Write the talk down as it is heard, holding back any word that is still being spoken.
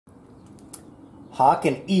Hawk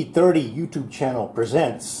and E30 YouTube channel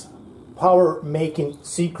presents Power Making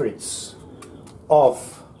Secrets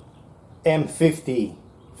of M50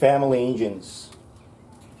 family engines.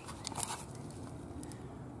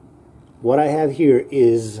 What I have here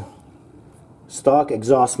is stock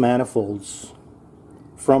exhaust manifolds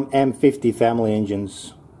from M50 family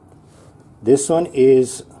engines. This one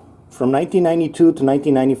is from 1992 to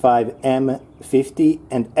 1995 M50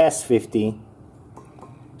 and S50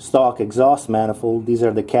 stock exhaust manifold. These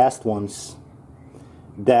are the cast ones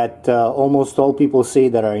that almost all people say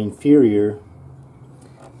that are inferior.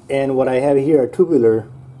 And what I have here are tubular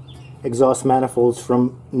exhaust manifolds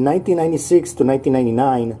from 1996 to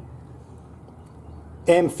 1999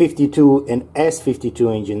 M52 and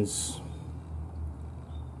S52 engines.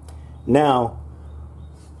 Now,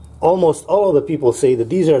 almost all of the people say that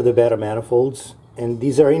these are the better manifolds and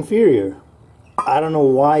these are inferior. I don't know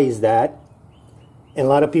why is that. And a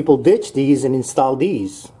lot of people ditch these and install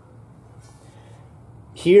these.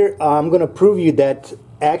 Here I'm going to prove you that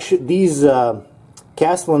actually these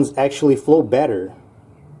cast ones actually flow better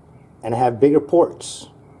and have bigger ports.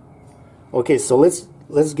 Okay, so let's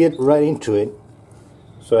get right into it.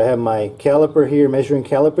 So I have my caliper here, measuring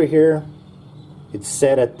caliper here. It's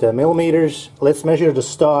set at millimeters. Let's measure the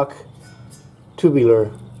stock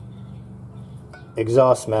tubular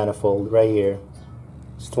exhaust manifold right here.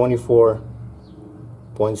 It's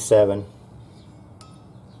 24.7.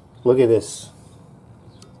 Look at this.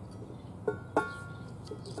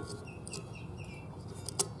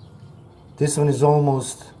 This one is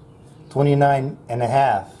almost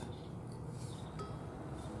 29.5.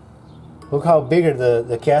 Look how bigger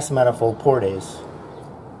the cast manifold port is.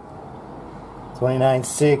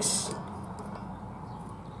 29.6.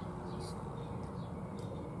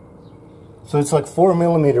 So it's like 4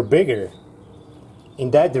 millimeter bigger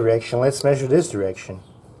in that direction. Let's measure this direction.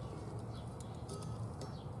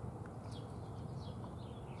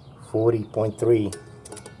 40.3.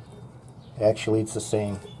 Actually, it's the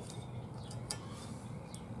same.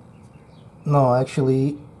 No,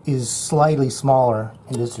 actually is slightly smaller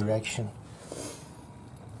in this direction.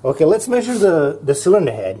 Okay, let's measure the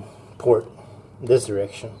cylinder head port in this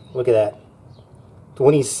direction. Look at that.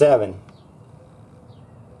 27.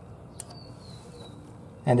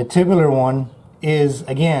 And the tubular one is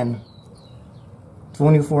again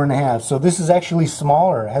 24.5. So this is actually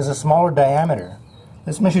smaller, has a smaller diameter.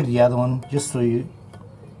 Let's measure the other one just so you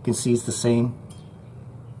can see it's the same.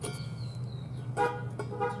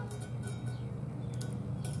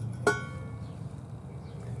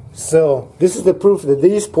 So this is the proof that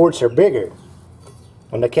these ports are bigger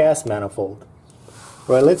on the cast manifold.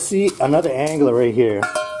 Right, let's see another angle right here.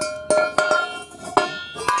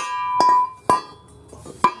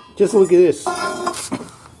 Just look at this.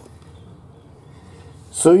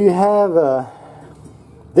 So you have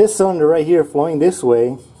this cylinder right here flowing this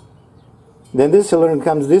way, then this cylinder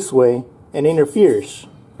comes this way and interferes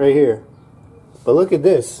right here. But look at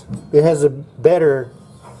this. It has a better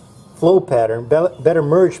flow pattern, better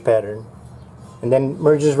merge pattern, and then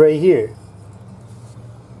merges right here.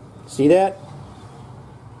 See that?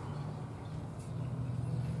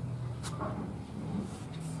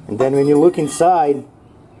 And then when you look inside,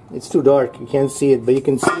 it's too dark, you can't see it, but you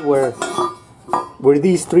can see where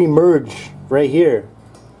these three merge right here.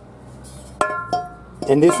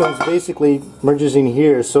 And this one's basically merges in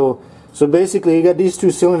here. So basically you got these two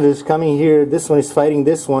cylinders coming here, this one is fighting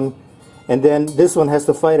this one, and then this one has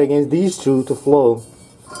to fight against these two to flow.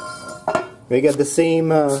 We got the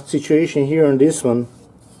same situation here on this one,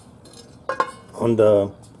 on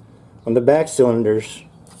the back cylinders.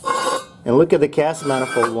 And look at the cast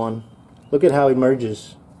manifold one. Look at how it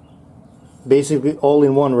merges. Basically all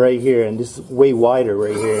in one right here, and this is way wider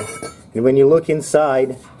right here. And when you look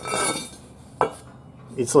inside,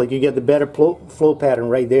 it's like you get the better flow pattern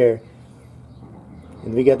right there.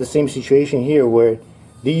 And we got the same situation here where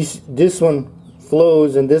this one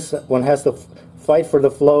flows and this one has to fight for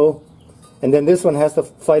the flow, and then this one has to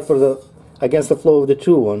fight for against the flow of the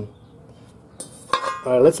two one.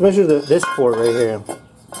 Alright, let's measure this port right here.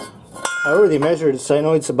 I already measured it, so I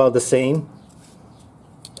know it's about the same.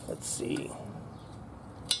 Let's see.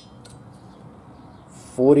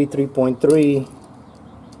 43.3,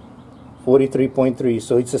 43.3,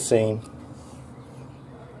 so it's the same.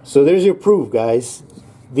 So there's your proof, guys.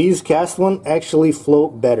 These cast ones actually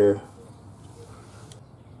float better.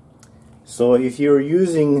 So if you're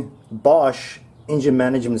using Bosch engine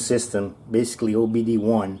management system, basically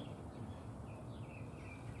OBD1,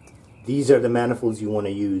 these are the manifolds you want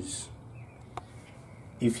to use.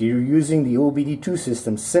 If you're using the OBD2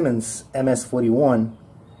 system, Siemens MS41,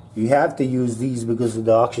 you have to use these because of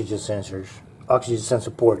the oxygen sensors. oxygen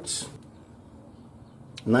sensor ports.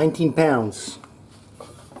 19 pounds.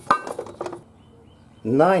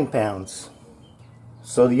 9 pounds.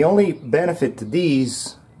 So the only benefit to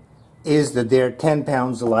these is that they're 10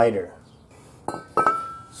 pounds lighter.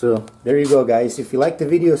 So there you go, guys. If you like the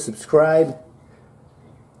video, subscribe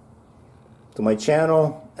to my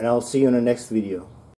channel, and I'll see you in the next video.